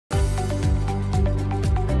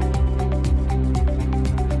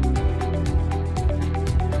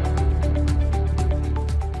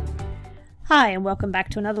Hi and welcome back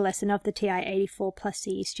to another lesson of the TI-84 plus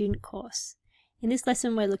CE student course. In this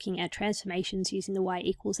lesson we're looking at transformations using the y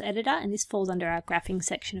equals editor, and this falls under our graphing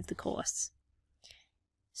section of the course.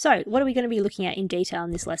 So what are we going to be looking at in detail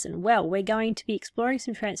in this lesson? Well, we're going to be exploring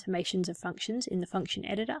some transformations of functions in the function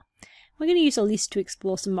editor. We're going to use a list to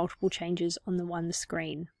explore some multiple changes on the one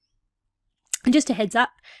screen. And just a heads up,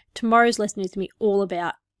 tomorrow's lesson is going to be all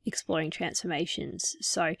about exploring transformations.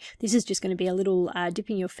 So this is just going to be a little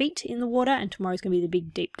dipping your feet in the water, and tomorrow's going to be the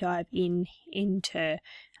big deep dive into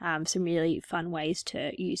some really fun ways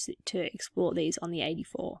to explore these on the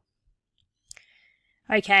 84.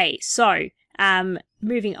 Okay, so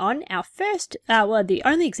moving on, our first, the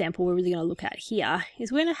only example we're really going to look at here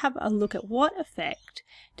is we're going to have a look at what effect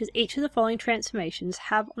does each of the following transformations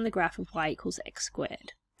have on the graph of y equals x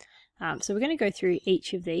squared. So we're going to go through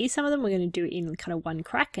each of these. Some of them we're going to do in kind of one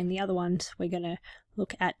crack, and the other ones we're going to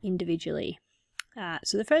look at individually.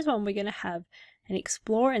 So the first one we're going to have an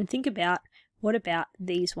explore and think about what about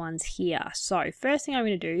these ones here. So first thing I'm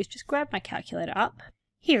going to do is just grab my calculator up.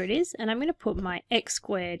 Here it is, and I'm going to put my x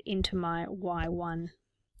squared into my y1.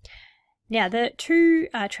 Now the two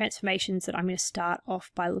transformations that I'm going to start off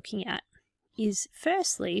by looking at is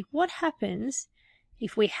firstly what happens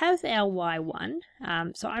if we have our y1,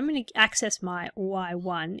 so I'm going to access my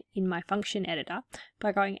y1 in my function editor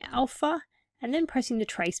by going alpha and then pressing the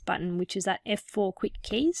trace button, which is that F4 quick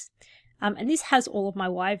keys. And this has all of my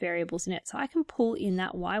y variables in it, so I can pull in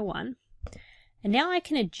that y1. And now I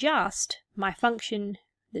can adjust my function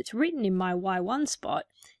that's written in my y1 spot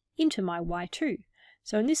into my y2.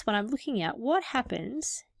 So in this one I'm looking at what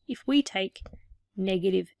happens if we take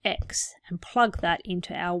negative x and plug that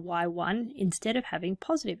into our y1 instead of having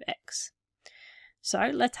positive x.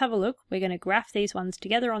 So let's have a look. We're going to graph these ones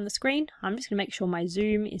together on the screen. I'm just going to make sure my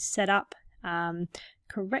zoom is set up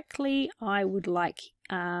correctly. I would like,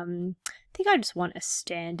 I think I just want a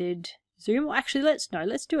standard zoom, or actually let's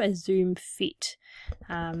do a zoom fit.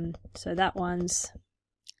 So that one's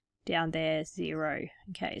down there, 0.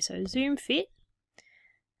 Okay, so zoom fit.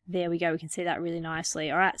 There we go, we can see that really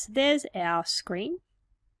nicely. Alright, so there's our screen.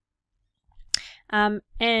 And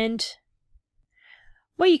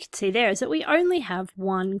what you can see there is that we only have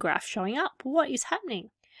one graph showing up. What is happening?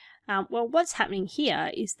 Well, what's happening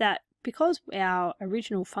here is that because our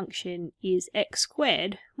original function is x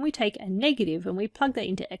squared, when we take a negative and we plug that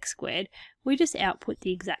into x squared, we just output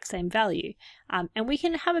the exact same value. And we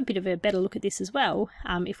can have a bit of a better look at this as well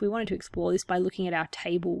if we wanted to explore this by looking at our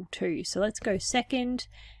table too. So let's go second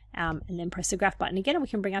and then press the graph button again, and we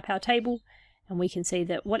can bring up our table and we can see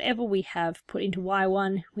that whatever we have put into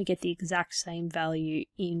y1, we get the exact same value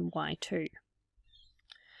in y2.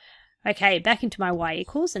 Okay, back into my y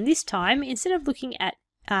equals, and this time instead of looking at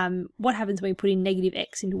what happens when we put in negative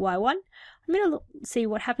x into y1, I'm going to see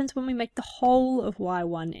what happens when we make the whole of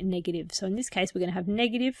y1 negative. So in this case we're going to have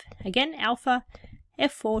negative, again alpha,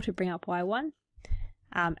 F4 to bring up y1,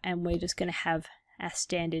 and we're just going to have our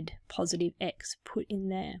standard positive x put in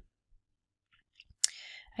there.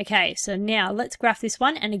 Okay, so now let's graph this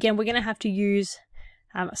one, and again we're going to have to use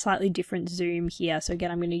a slightly different zoom here. So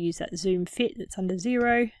again I'm going to use that zoom fit that's under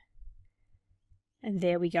 0. And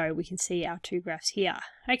there we go, we can see our two graphs here.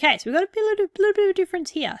 Okay, so we've got a little bit of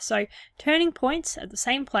difference here. So turning points at the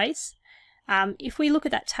same place. If we look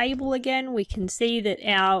at that table again, we can see that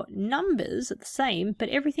our numbers are the same, but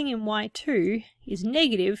everything in y2 is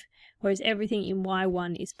negative, whereas everything in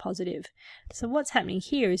y1 is positive. So what's happening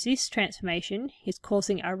here is this transformation is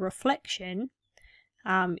causing a reflection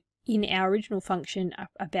in our original function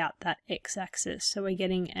about that x-axis. So we're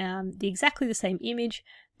getting exactly the same image,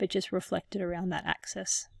 but just reflected around that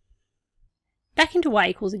axis. Back into y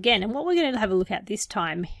equals again, and what we're going to have a look at this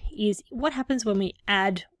time is what happens when we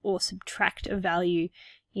add or subtract a value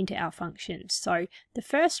into our functions. So the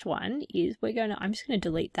first one is I'm just going to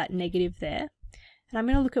delete that negative there, and I'm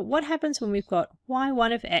going to look at what happens when we've got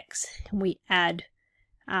y1 of x and we add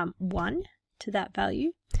 1 to that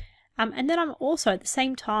value. And then I'm also at the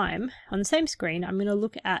same time, on the same screen, I'm going to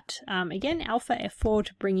look at, again, alpha F4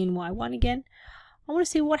 to bring in y1 again. I want to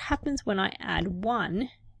see what happens when I add 1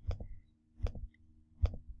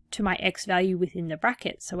 to my x value within the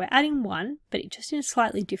bracket. So we're adding 1, but just in a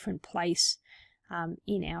slightly different place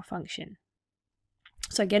in our function.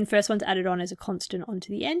 So again, first one's added on as a constant onto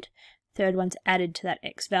the end, third one's added to that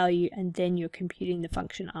x value, and then you're computing the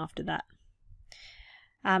function after that.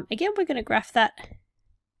 Again, we're going to graph that.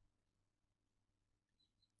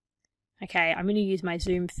 Okay, I'm going to use my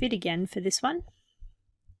zoom fit again for this one.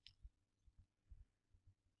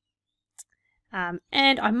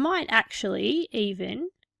 And I might actually even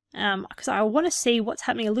because I want to see what's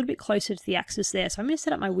happening a little bit closer to the axis there. So I'm going to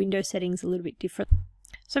set up my window settings a little bit different.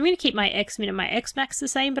 So I'm going to keep my x-min and my x-max the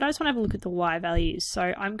same, but I just want to have a look at the y values.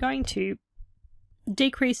 So I'm going to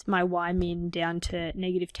decrease my y-min down to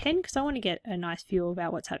 -10 because I want to get a nice view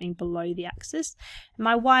about what's happening below the axis. And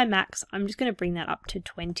my y-max, I'm just going to bring that up to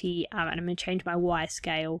 20, and I'm going to change my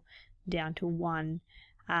y-scale down to 1.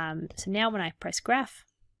 So now when I press graph,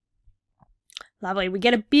 lovely, we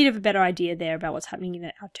get a bit of a better idea there about what's happening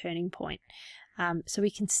in our turning point. So we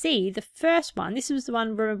can see the first one, this was the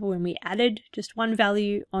one, remember when we added just one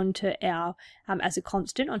value onto our, as a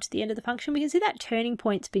constant onto the end of the function, we can see that turning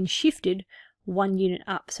point's been shifted 1 unit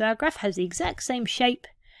up. So our graph has the exact same shape,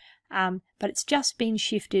 but it's just been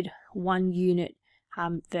shifted 1 unit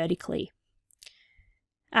vertically.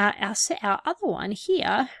 Our other one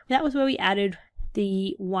here, that was where we added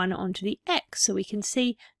the 1 onto the x. So we can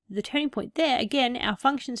see the turning point there, again, our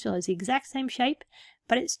function still has the exact same shape,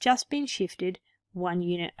 but it's just been shifted 1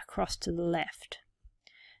 unit across to the left.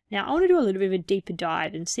 Now I want to do a little bit of a deeper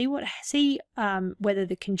dive and see whether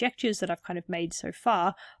the conjectures that I've kind of made so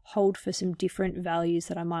far hold for some different values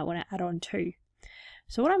that I might want to add on to.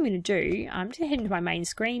 So what I'm going to do, I'm going to head into my main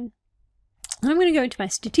screen. I'm going to go into my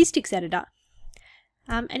statistics editor.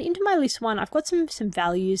 And into my list 1, I've got some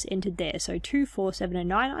values entered there. So 2, 4, 7, and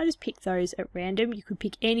 9. I just picked those at random. You could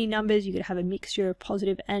pick any numbers. You could have a mixture of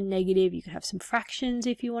positive and negative. You could have some fractions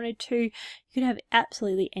if you wanted to. You could have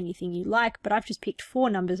absolutely anything you like, but I've just picked 4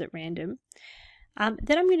 numbers at random.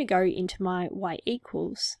 Then I'm going to go into my y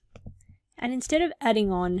equals. And instead of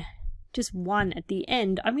adding on just 1 at the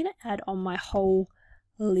end, I'm going to add on my whole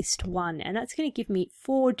list 1. And that's going to give me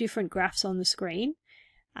 4 different graphs on the screen.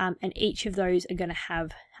 And each of those are going to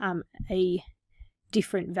have a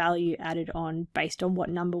different value added on based on what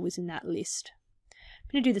number was in that list.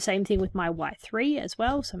 I'm going to do the same thing with my y3 as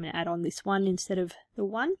well, so I'm going to add on this 1 instead of the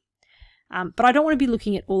 1. But I don't want to be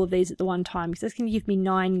looking at all of these at the one time because that's going to give me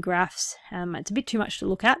 9 graphs. It's a bit too much to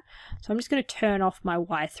look at, so I'm just going to turn off my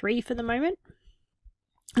y3 for the moment.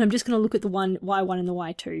 And I'm just going to look at the y1 and the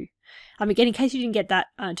y2. Again, in case you didn't get that,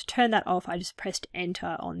 to turn that off, I just pressed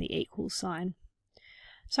enter on the equals sign.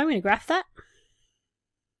 So I'm going to graph that.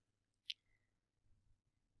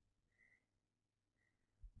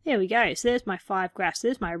 There we go. So there's my 5 graphs.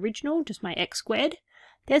 There's my original, just my x squared.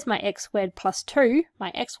 There's my x squared plus 2,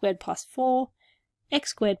 my x squared plus 4,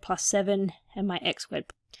 x squared plus 7, and my x squared.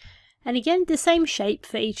 And again, the same shape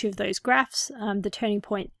for each of those graphs. The turning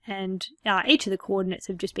point and each of the coordinates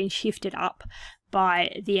have just been shifted up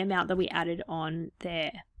by the amount that we added on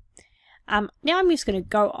there. Now I'm just going to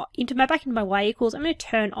go back into my y equals. I'm going to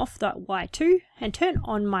turn off that y2 and turn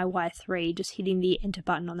on my y3, just hitting the enter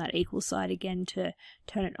button on that equals side again to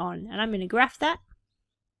turn it on. And I'm going to graph that.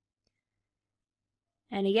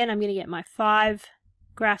 And again, I'm going to get my 5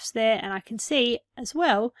 graphs there, and I can see as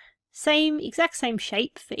well, exact same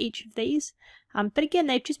shape for each of these. But again,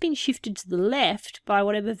 they've just been shifted to the left by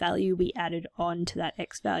whatever value we added on to that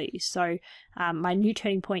x value. So my new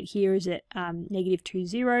turning point here is at -2,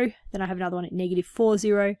 0. Then I have another one at -4,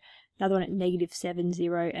 0, another one at -7,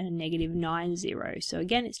 0, and a -9, 0. So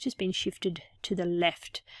again, it's just been shifted to the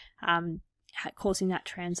left, causing that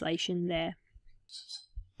translation there.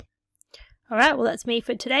 Alright, well that's me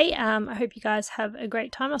for today. I hope you guys have a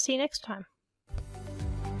great time. I'll see you next time.